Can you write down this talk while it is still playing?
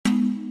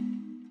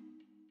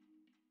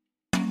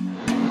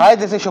Hi,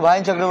 this is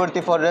Shubhain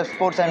Chakravarti for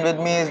RevSportz and with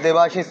me is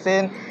Devashish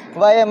Sen.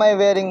 Why am I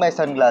wearing my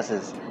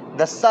sunglasses?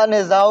 The sun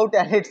is out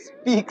and it's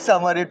peak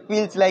summer. It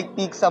feels like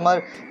peak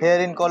summer here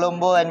in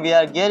Colombo and we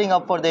are gearing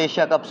up for the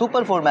Asia Cup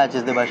Super 4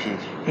 matches,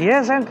 Devashish.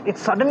 Yes, and it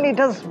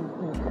has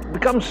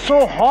become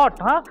so hot,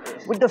 huh?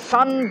 With the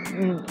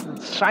sun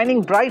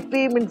shining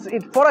brightly, means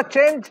it for a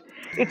change.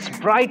 It's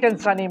bright and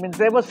sunny. Means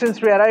ever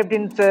since we arrived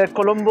in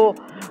Colombo,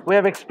 we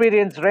have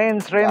experienced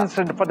rains,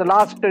 and for the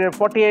last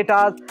 48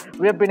 hours,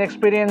 we have been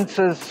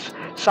experiencing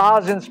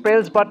showers and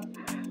spells. But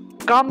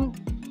come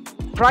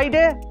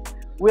Friday,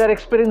 we are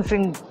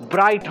experiencing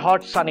bright,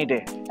 hot, sunny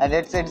day. And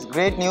it's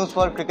great news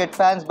for cricket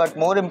fans, but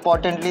more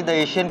importantly, the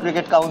Asian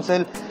Cricket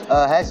Council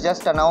has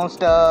just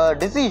announced a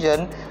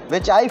decision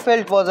which I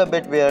felt was a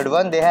bit weird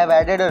one. They have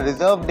added a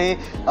reserve day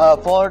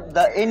for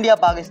the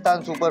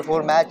India-Pakistan Super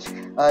 4 match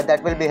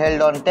that will be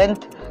held on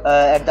 10th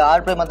at the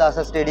R.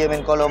 Premadasa Stadium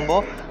in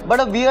Colombo.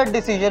 But a weird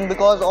decision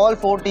because all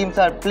four teams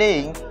are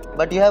playing,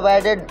 but you have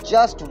added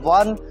just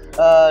one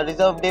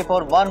reserve day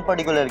for one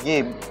particular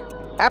game.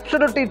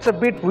 Absolutely, it's a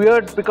bit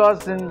weird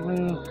because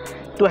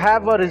to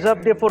have a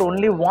reserve day for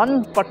only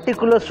one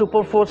particular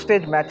Super 4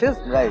 stage matches.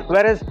 Right.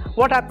 Whereas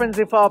what happens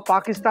if a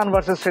Pakistan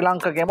versus Sri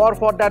Lanka game, or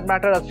for that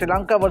matter a Sri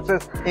Lanka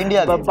versus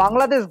India game,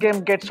 Bangladesh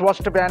game gets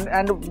washed away,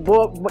 and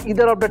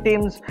either of the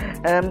teams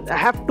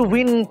have to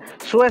win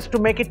so as to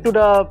make it to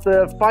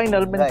the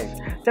final.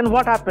 Then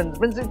what happens?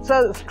 It's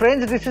a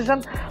strange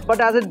decision,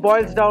 but as it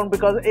boils down,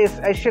 because it's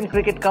Asian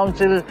Cricket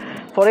Council,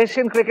 for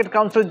Asian Cricket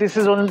Council, this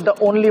is the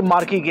only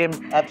marquee game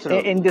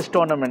in this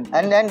tournament.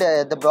 And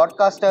the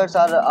broadcasters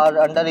are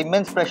under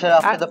immense pressure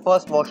after the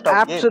first washed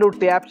out game.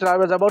 Absolutely. I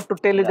was about to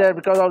tell you that,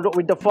 because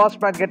with the first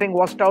match getting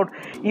washed out,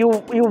 you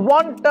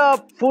want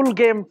a full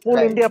game, full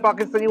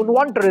India-Pakistan, you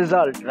want a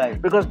result.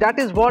 Because that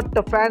is what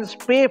the fans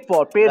pay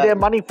their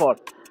money for.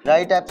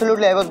 Right,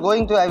 absolutely. I was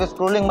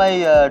scrolling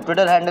my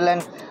Twitter handle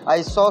and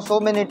I saw so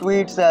many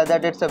tweets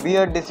that it's a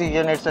weird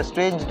decision, it's a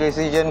strange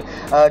decision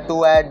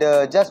to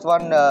add just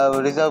one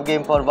reserve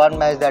game for one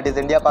match, that is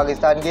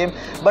India-Pakistan game.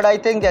 But I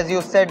think, as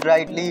you said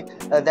rightly,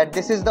 that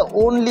this is the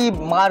only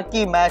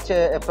marquee match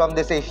from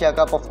this Asia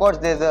Cup. Of course,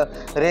 there's a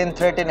rain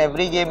threat in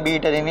every game, be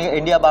it in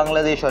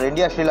India-Bangladesh or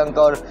India-Sri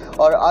Lanka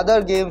or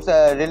other games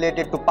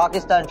related to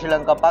Pakistan-Sri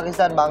Lanka,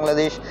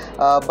 Pakistan-Bangladesh.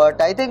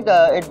 But I think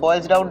it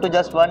boils down to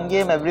just one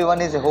game. Everyone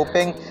is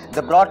hoping,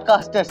 the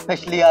broadcasters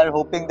especially are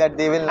hoping that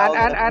they will now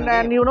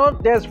and you know,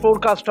 there's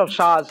forecast of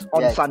showers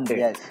on Sunday.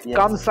 Yes.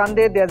 Come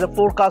Sunday, there's a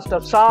forecast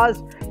of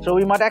showers, so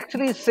we might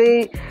actually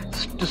say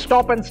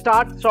stop and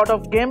start sort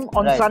of game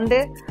on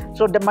Sunday.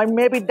 So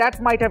maybe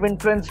that might have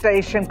influenced the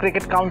Asian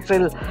Cricket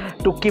Council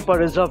to keep a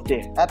reserve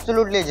day.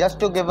 Absolutely. Just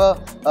to give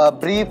a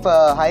brief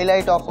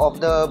highlight of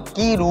the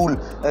key rule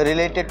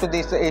related to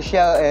this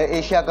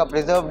Asia Cup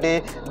reserve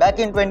day. Back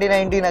in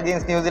 2019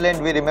 against New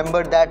Zealand, we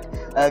remembered that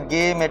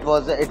game. It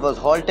was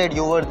halted.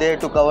 You were there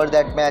to cover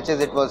that matches.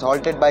 It was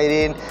halted by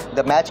rain.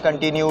 The match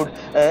continued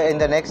in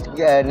the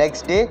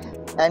next day.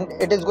 And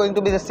it is going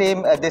to be the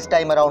same this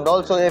time around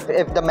also.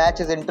 If the match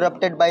is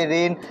interrupted by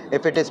rain,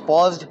 if it is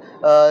paused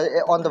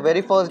on the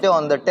very first day,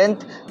 on the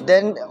 10th,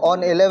 then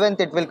on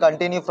 11th it will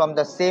continue from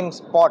the same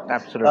spot.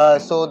 Absolutely.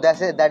 So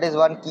that is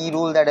one key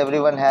rule that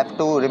everyone have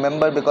to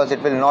remember, because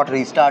it will not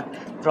restart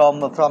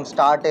from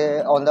start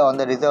on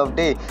the reserve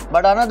day.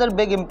 But another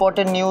big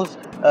important news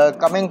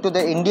coming to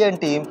the Indian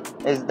team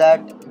is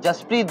that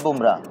Jasprit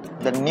Bumrah,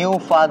 the new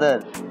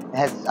father,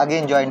 has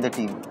again joined the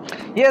team.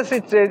 Yes,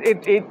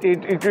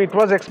 it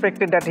was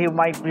expected that he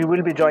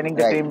will be joining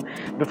the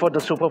team before the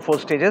Super 4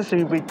 stages.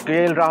 With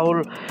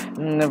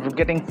Rahul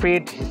getting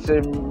fit, he's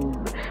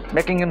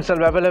making himself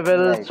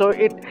available. So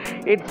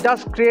it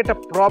does create a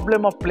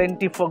problem of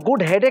plenty, for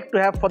good headache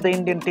to have for the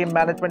Indian team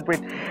management,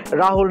 with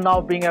Rahul now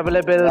being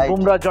available,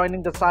 Bumrah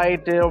joining the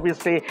side.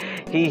 Obviously,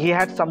 he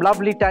had some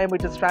lovely time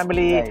with his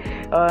family.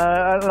 And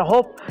I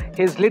hope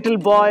his little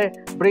boy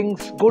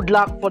brings good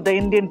luck for the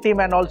Indian team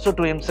and also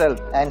to himself.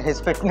 And his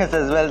fitness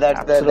as well.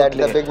 That's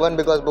the big one,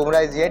 because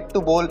Bumrah is yet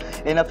to bowl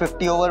in a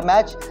 50-over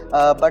match.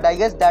 But I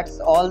guess that's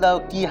all the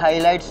key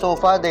highlights so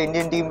far. The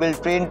Indian team will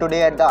train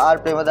today at the R.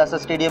 Premadasa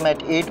Stadium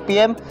at 8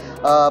 p.m.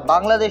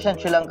 Bangladesh and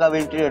Sri Lanka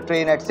will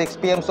train at 6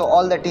 p.m. So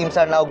all the teams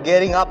are now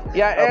gearing up.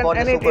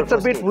 It's a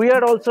bit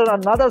weird also.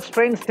 Another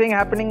strange thing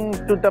happening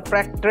to the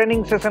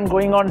training session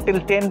going on till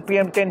 10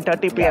 p.m.,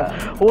 10:30 p.m.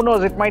 Who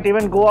knows? It might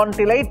even go on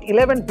till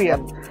 11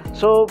 p.m.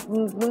 So,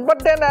 but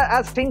then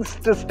as things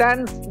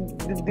stand,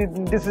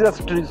 this is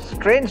a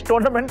strange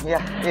tournament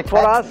for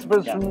us,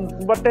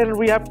 but then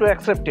we have to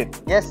accept it.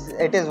 Yes,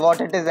 it is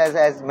what it is,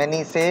 as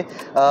many say.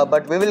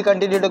 But we will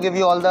continue to give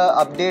you all the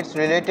updates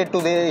related to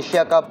the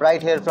Asia Cup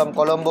right here from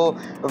Colombo.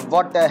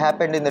 What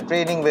happened in the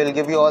training, we'll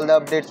give you all the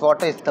updates.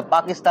 What is the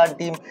Pakistan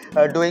team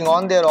doing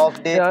on their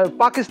off day?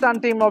 Pakistan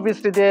team,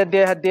 obviously, they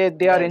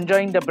are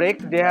enjoying the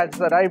break. They had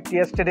arrived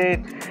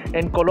yesterday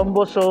in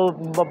Colombo. So,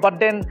 but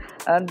then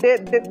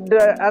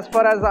as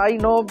far as I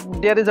know,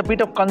 there is a bit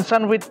of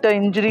concern with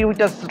the injury, with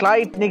a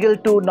slight niggle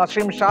to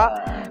Nasim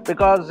Shah,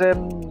 because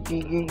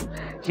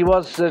that he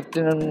was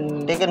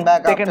taken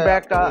back after he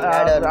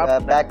had a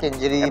back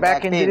injury.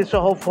 Back injury.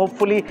 So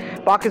hopefully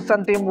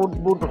Pakistan team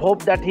would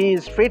hope that he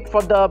is fit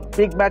for the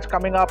big match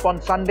coming up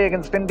on Sunday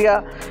against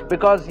India,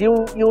 because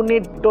you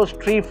need those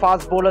 3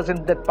 fast bowlers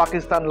in that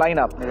Pakistan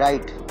lineup.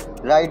 Right.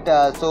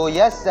 So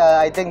yes,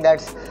 I think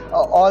that's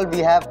all we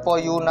have for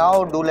you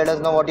now. Do let us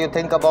know what you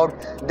think about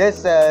this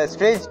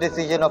strange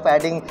decision of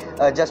adding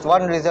just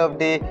one reserve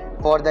day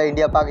for the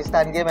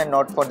India-Pakistan game and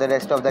not for the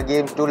rest of the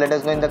games. Do let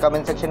us know in the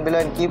comment section below,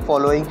 and keep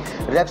following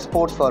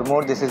RevSportz for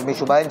more. This is me,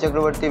 Shubhayan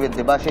Chakravarti, with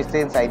Debashish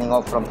Sen signing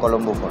off from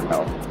Colombo for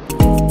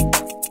now.